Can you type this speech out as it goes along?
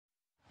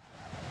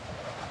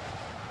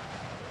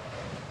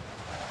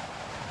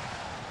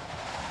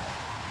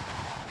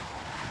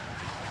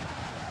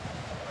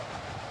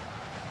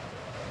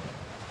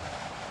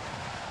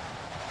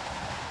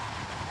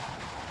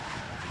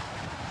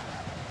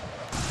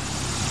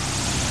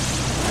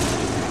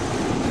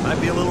Might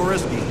be a little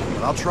risky,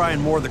 but I'll try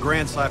and moor the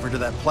Grand Cipher to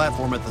that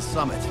platform at the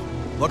summit.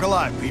 Look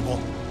alive, people.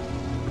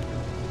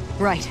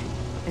 Right.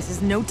 This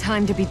is no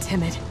time to be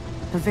timid.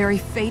 The very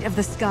fate of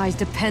the skies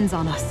depends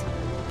on us.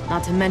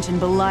 Not to mention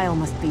Belial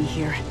must be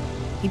here.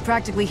 He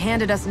practically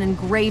handed us an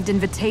engraved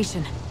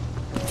invitation.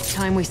 It's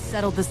time we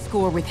settled the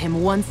score with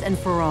him once and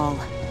for all.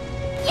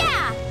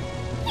 Yeah!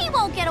 He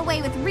won't get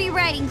away with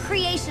rewriting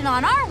creation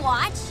on our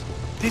watch!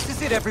 This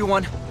is it,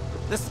 everyone!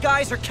 The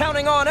skies are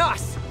counting on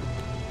us!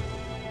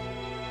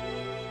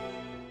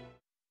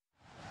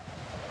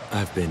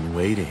 I've been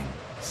waiting,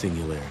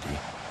 Singularity.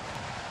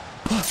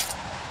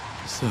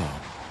 So,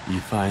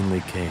 you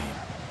finally came.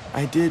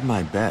 I did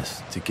my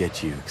best to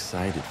get you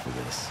excited for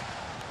this.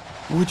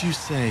 Would you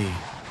say...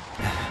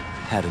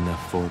 had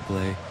enough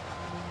foreplay?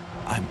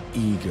 I'm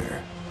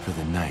eager for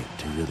the night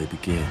to really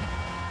begin.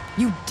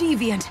 You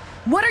deviant!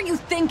 What are you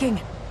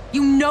thinking?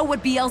 You know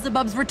what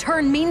Beelzebub's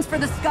return means for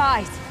the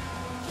skies!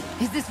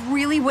 Is this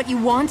really what you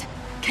want?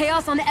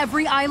 Chaos on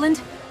every island?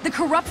 The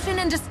corruption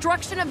and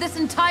destruction of this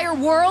entire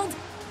world?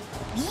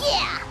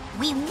 Yeah!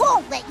 We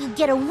won't let you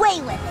get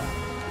away with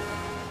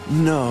it!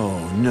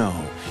 No,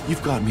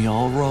 you've got me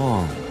all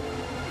wrong.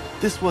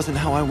 This wasn't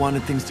how I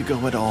wanted things to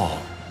go at all.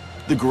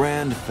 The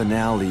grand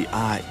finale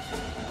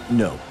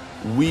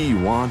we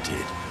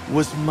wanted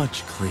was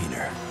much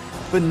cleaner.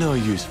 But no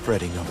use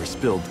fretting over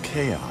spilled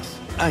chaos.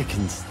 I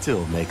can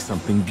still make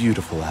something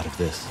beautiful out of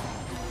this.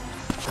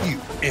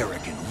 You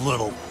arrogant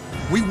little...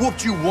 We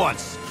whooped you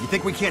once. You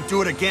think we can't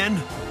do it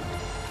again?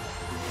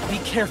 Be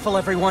careful,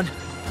 everyone.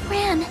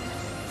 Gran,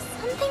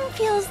 something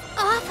feels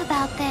off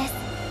about this.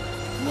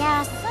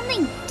 Yeah,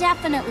 something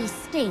definitely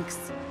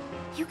stinks.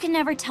 You can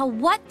never tell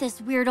what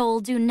this weirdo will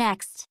do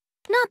next.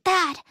 Not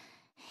that.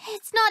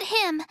 It's not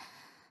him.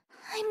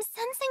 I'm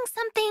sensing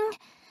something...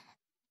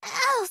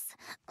 else.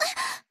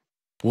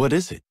 What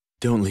is it?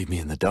 Don't leave me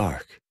in the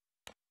dark.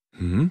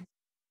 Hmm?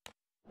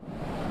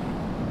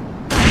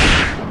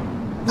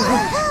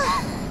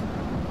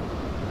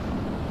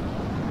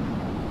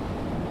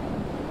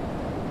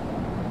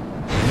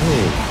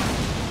 Hey.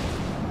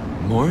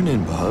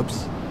 Morning,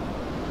 Bubs.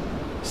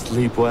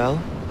 Sleep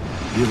well?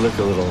 You look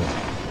a little...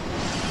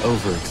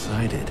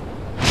 overexcited.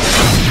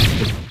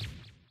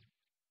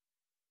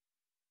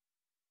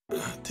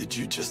 Did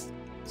you just...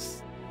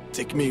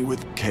 stick me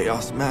with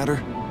chaos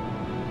matter?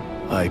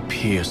 I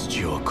pierced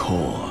your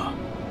core.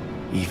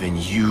 Even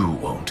you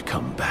won't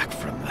come back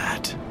from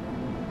that.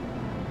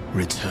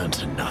 Return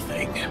to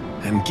nothing,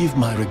 and give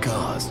my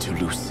regards to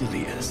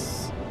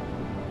Lucilius.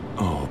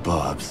 Oh,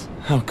 Bubs,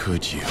 how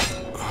could you?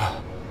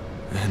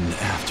 And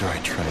after I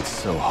tried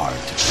so hard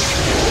to...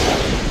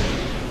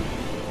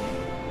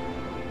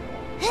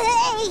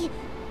 Hey!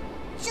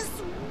 Just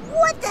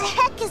what the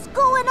heck is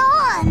going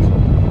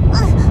on?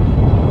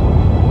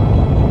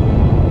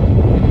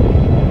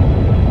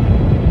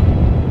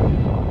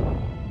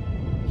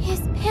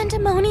 Is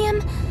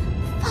Pandemonium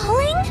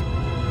falling?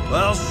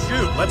 Well,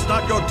 shoot, let's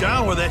not go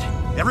down with it.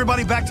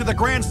 Everybody back to the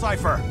Grand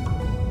Cipher.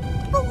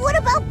 But what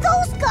about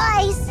those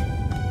guys?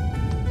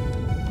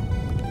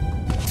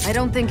 I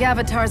don't think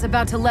Avatar's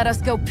about to let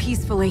us go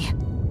peacefully.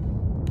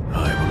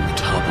 I will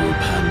topple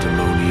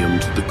Pandemonium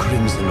to the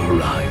Crimson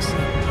Horizon.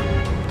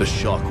 The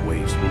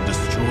shockwaves will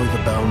destroy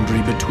the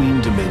boundary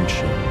between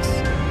dimensions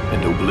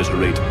and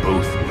obliterate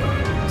both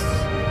worlds.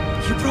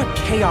 You brought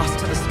chaos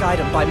to the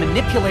Skydom by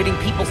manipulating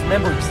people's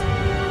memories.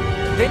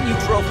 Then you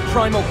drove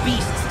primal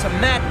beasts to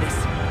madness.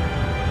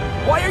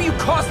 Why are you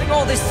causing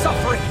all this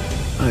suffering?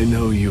 I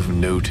know you've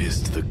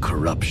noticed the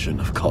corruption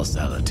of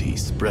causality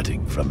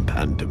spreading from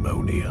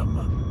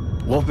Pandemonium.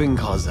 Warping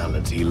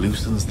causality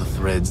loosens the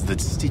threads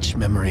that stitch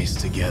memories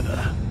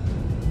together.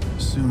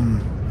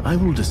 Soon, I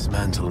will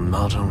dismantle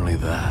not only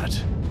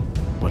that,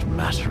 but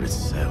matter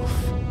itself,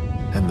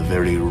 and the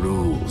very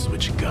rules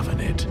which govern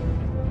it.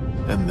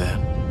 And then,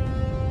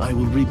 I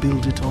will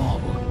rebuild it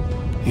all.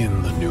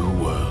 In the new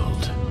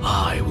world,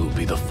 I will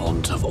be the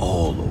font of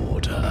all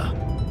order.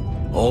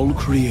 All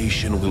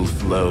creation will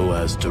flow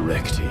as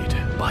directed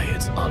by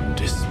its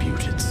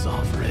undisputed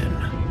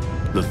sovereign.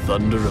 The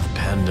thunder of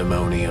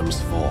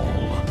Pandemonium's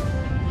fall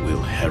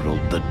will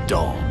herald the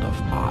dawn of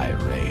my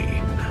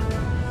reign.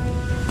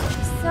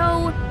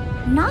 So,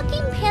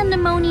 knocking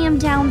Pandemonium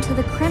down to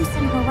the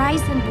Crimson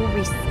Horizon will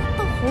reset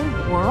the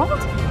whole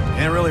world?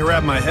 Can't really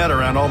wrap my head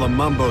around all the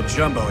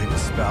mumbo-jumbo he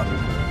was spouting.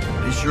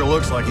 He sure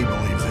looks like he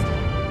believes it.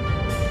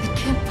 It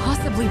can't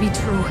possibly be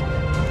true.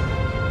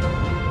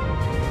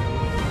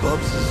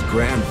 Bubs'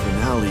 grand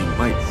finale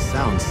might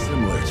sound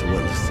similar to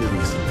what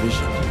Lucilius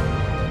envisioned,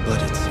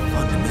 but it's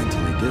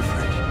fundamentally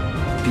different.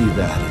 Be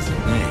that as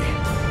it may,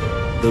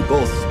 they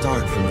both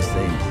start from the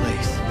same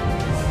place.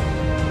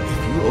 If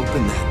you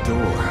open that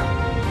door,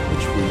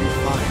 which will you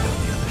find on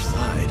the other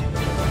side?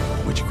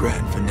 Which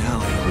grand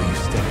finale will you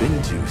step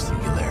into,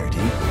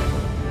 Singularity?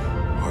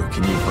 Or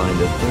can you find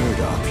a third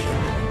option?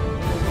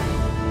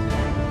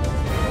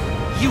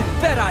 You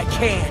bet I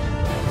can!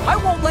 I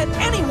won't let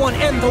anyone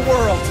end the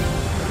world!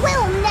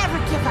 We'll never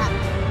give up,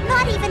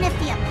 not even if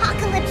the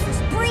apocalypse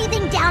is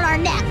breathing down our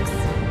necks.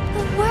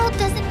 The world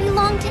does doesn't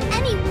belong to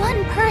any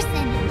one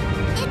person.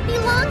 It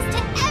belongs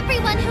to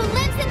everyone who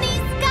lives in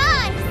these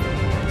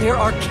skies! There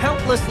are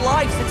countless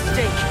lives at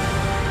stake.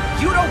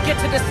 You don't get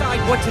to decide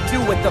what to do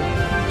with them,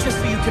 just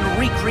so you can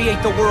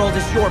recreate the world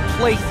as your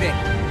plaything.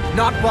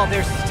 Not while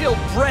there's still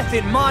breath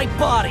in my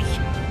body.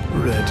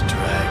 Red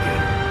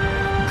Dragon,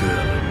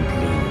 Girl in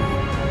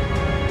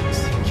Blue,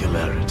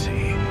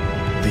 Singularity.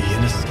 The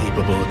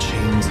inescapable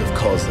chains of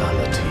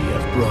causality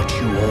have brought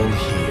you all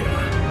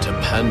here to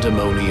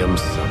Pandemonium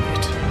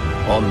Summit.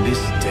 On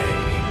this day,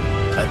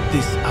 at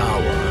this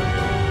hour,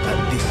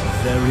 at this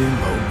very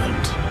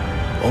moment,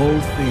 all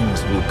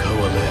things will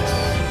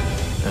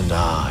coalesce, and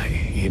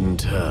I, in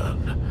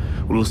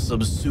turn, will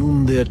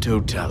subsume their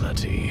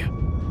totality.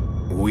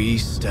 We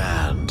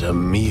stand a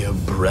mere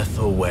breath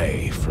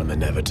away from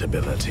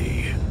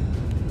inevitability.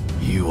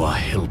 You are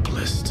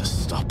helpless to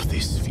stop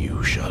this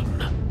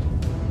fusion.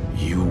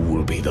 You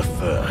will be the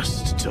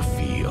first to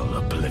feel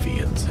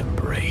Oblivion's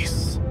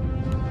embrace.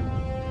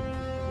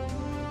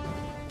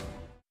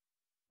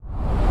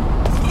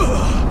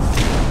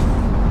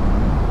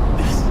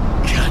 This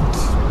can't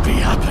be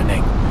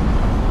happening.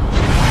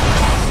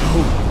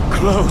 So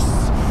close.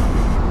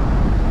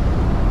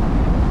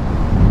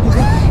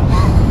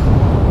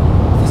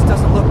 This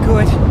doesn't look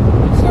good.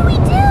 What do we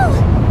do?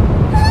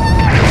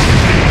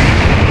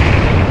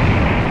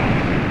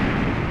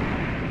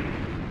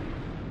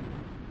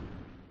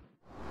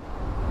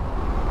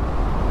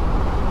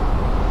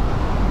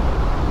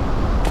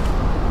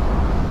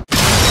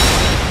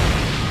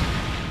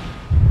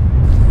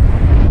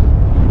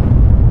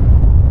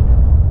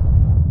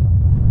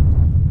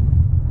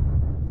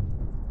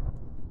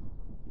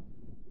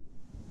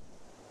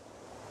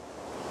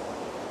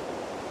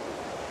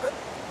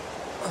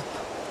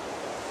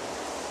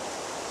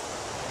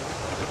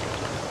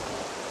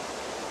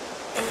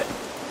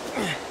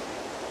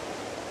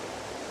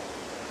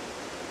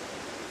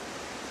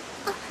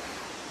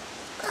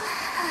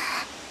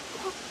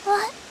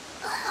 What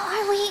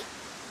are we...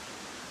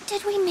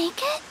 Did we make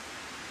it?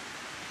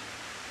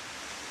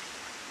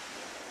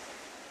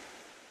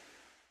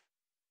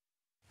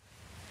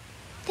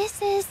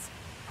 This is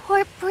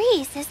Port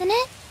Breeze, isn't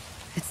it?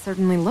 It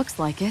certainly looks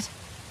like it.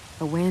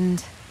 The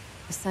wind,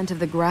 the scent of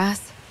the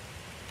grass.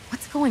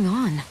 What's going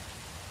on?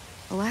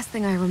 The last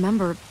thing I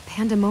remember,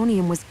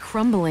 Pandemonium was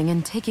crumbling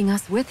and taking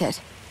us with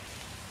it.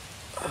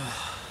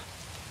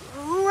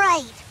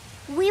 Right.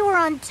 We were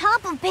on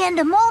top of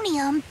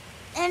Pandemonium,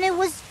 and it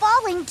was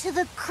falling to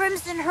the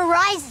Crimson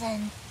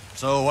Horizon.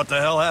 So what the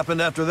hell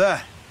happened after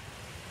that?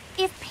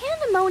 If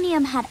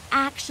Pandemonium had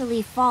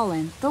actually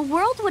fallen, the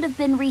world would have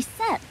been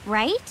reset,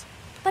 right?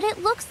 But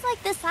it looks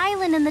like this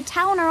island and the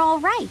town are all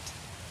right.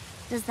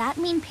 Does that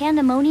mean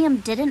Pandemonium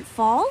didn't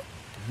fall?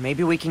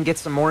 Maybe we can get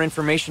some more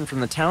information from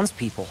the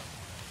townspeople.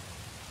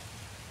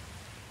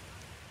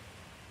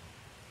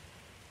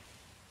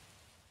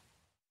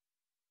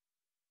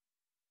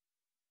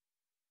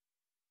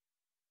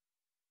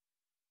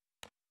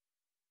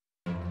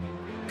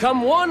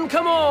 Come one,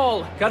 come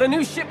all! Got a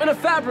new shipment of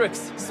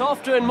fabrics,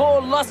 softer and more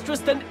lustrous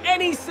than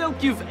any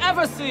silk you've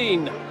ever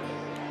seen!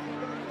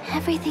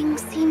 Everything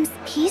seems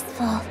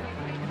peaceful.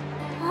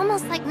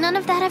 Almost like none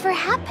of that ever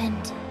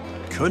happened.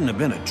 Couldn't have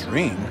been a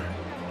dream.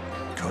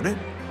 Could it?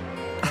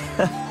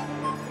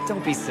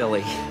 Don't be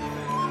silly.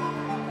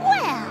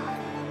 Well,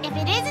 if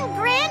it isn't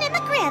Gran and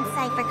the Grand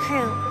Cipher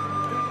crew.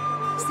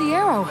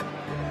 Sierra!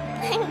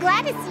 I'm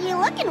glad to see you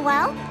looking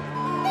well.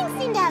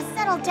 Things seem to have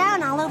settled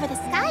down all over the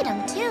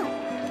Skydom, too.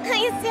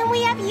 I assume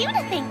we have you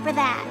to thank for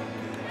that.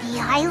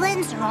 The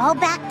islands are all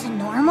back to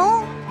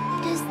normal?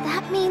 Does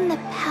that mean the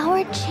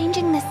power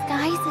changing the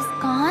skies is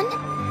gone?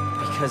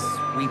 Because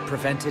we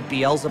prevented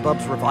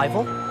Beelzebub's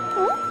revival?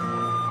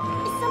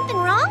 Is something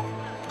wrong?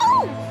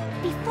 Oh!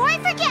 Before I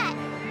forget,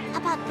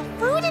 about the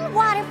food and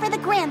water for the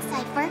Grand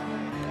Cipher.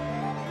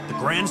 The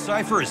Grand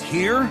Cipher is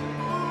here?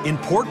 In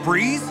Port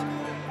Breeze?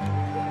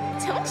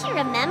 Don't you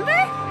remember?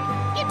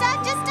 Your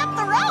dog just up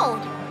the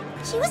road.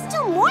 She was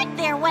still moored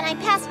there when I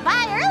passed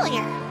by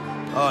earlier.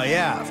 Oh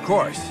yeah, of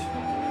course.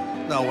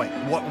 No, wait,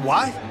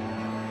 what?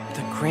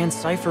 The Grand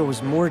Cipher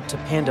was moored to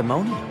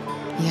Pandemonium.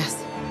 Yes.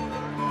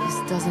 This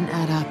doesn't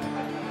add up.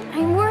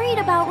 I'm worried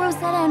about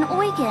Rosetta and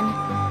Eugen.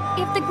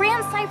 If the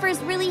Grand Cipher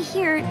is really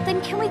here,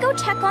 then can we go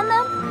check on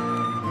them?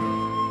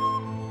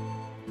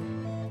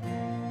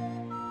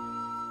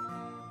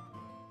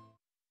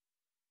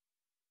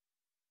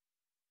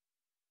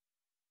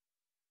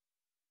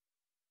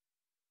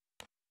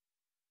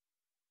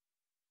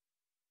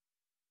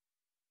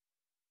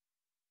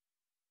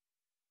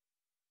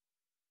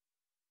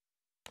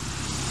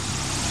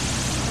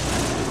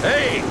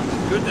 Hey,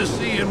 good to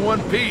see you in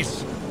one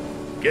piece.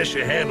 Guess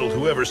you handled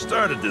whoever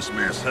started this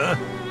mess, huh?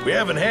 We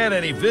haven't had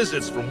any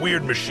visits from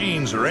weird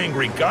machines or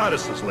angry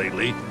goddesses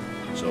lately,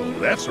 so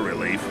that's a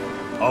relief.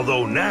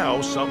 Although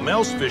now, something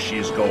else fishy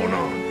is going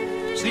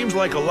on. Seems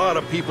like a lot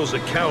of people's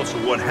accounts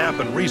of what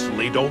happened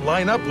recently don't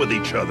line up with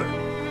each other.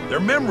 Their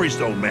memories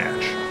don't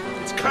match.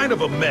 It's kind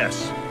of a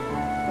mess.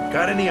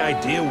 Got any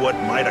idea what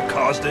might have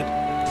caused it?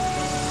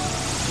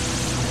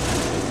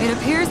 It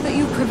appears that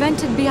you've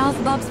prevented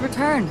Beelzebub's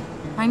return.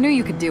 I knew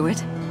you could do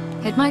it.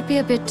 It might be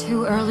a bit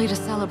too early to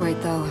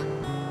celebrate, though.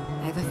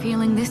 I have a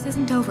feeling this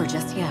isn't over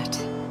just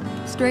yet.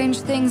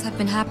 Strange things have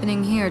been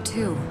happening here,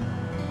 too.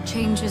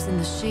 Changes in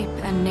the shape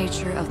and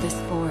nature of this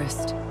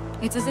forest.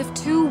 It's as if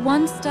two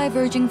once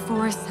diverging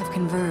forests have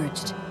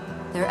converged.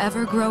 Their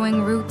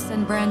ever-growing roots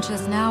and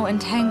branches now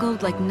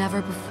entangled like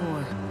never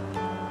before.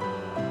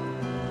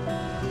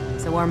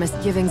 So our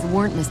misgivings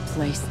weren't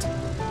misplaced.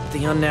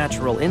 The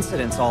unnatural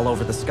incidents all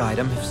over the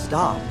Skydom have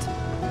stopped.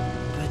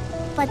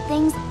 But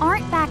things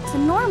aren't back to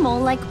normal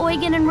like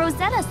Eugen and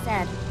Rosetta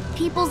said.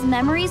 People's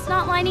memories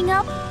not lining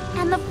up,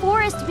 and the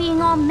forest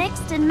being all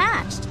mixed and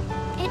matched.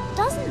 It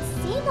doesn't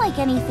seem like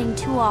anything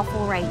too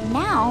awful right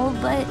now,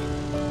 but...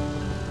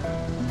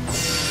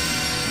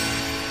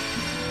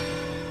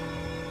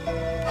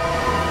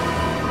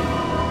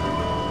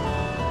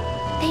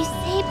 They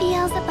say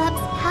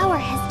Beelzebub's power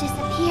has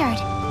disappeared,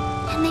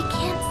 and they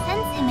can't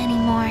sense him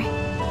anymore.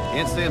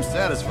 Can't say I'm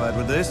satisfied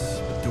with this,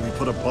 but do we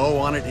put a bow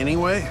on it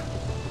anyway?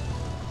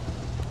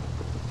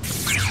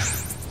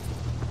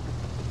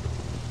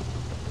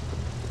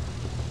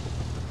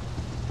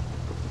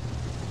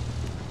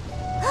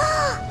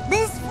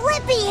 This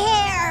flippy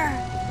hair!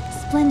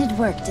 Splendid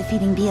work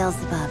defeating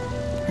Beelzebub.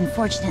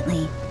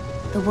 Unfortunately,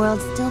 the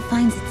world still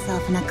finds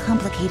itself in a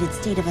complicated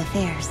state of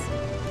affairs.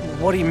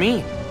 What do you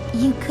mean?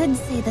 You could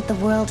say that the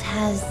world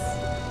has...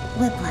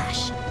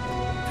 whiplash.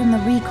 From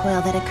the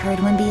recoil that occurred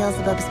when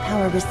Beelzebub's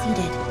power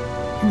receded,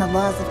 and the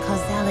laws of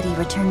causality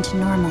returned to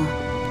normal.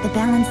 The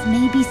balance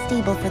may be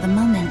stable for the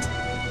moment,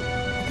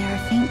 but there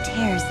are faint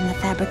tears in the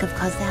fabric of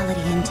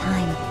causality in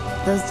time.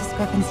 Those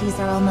discrepancies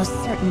are almost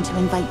certain to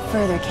invite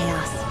further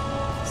chaos,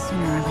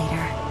 sooner or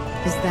later.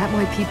 Is that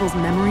why people's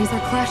memories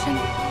are clashing?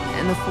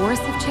 And the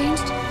forests have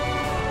changed?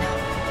 No.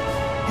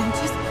 And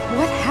just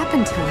what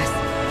happened to us?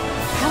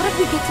 How did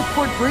we get to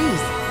Port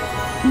Breeze?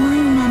 My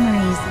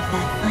memories of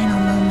that final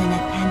moment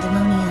at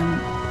Pandemonium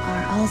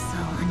are also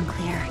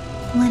unclear.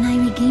 When I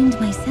regained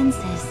my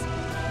senses,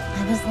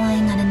 I was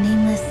lying on a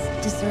nameless,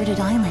 deserted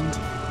island.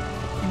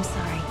 I'm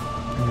sorry.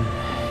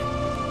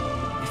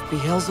 If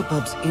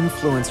Beelzebub's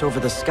influence over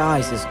the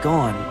skies is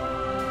gone,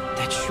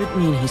 that should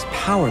mean he's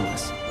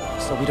powerless,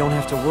 so we don't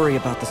have to worry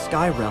about the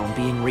Sky Realm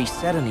being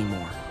reset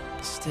anymore.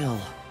 Still,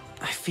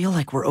 I feel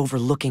like we're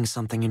overlooking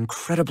something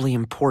incredibly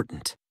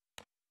important.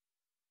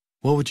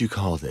 What would you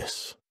call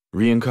this?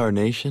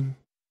 Reincarnation?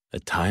 A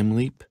time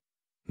leap?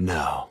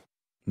 No,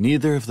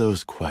 neither of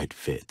those quite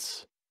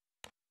fits.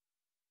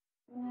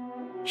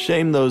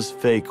 Shame those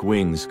fake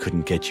wings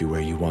couldn't get you where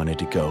you wanted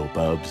to go,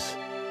 Bubs.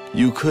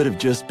 You could have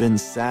just been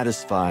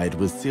satisfied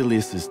with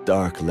Celius's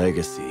dark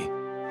legacy.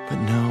 But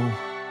no,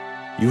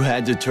 you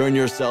had to turn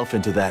yourself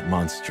into that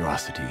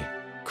monstrosity.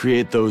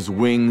 Create those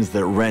wings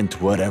that rent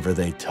whatever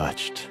they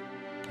touched.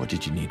 What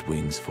did you need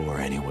wings for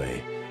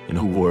anyway, in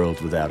a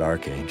world without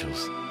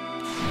archangels?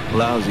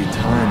 Lousy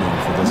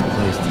timing for this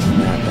place to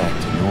snap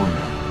back to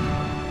normal.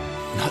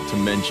 Not to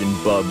mention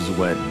Bubs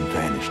went and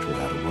vanished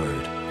without a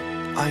word.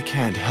 I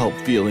can't help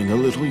feeling a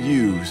little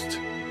used.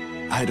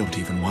 I don't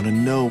even want to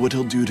know what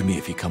he'll do to me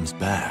if he comes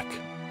back.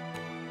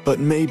 But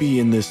maybe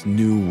in this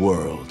new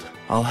world,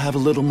 I'll have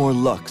a little more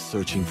luck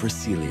searching for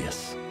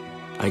Celius.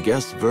 I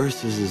guess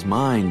Versus is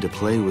mine to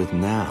play with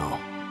now.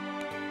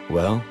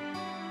 Well,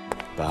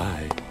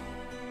 bye.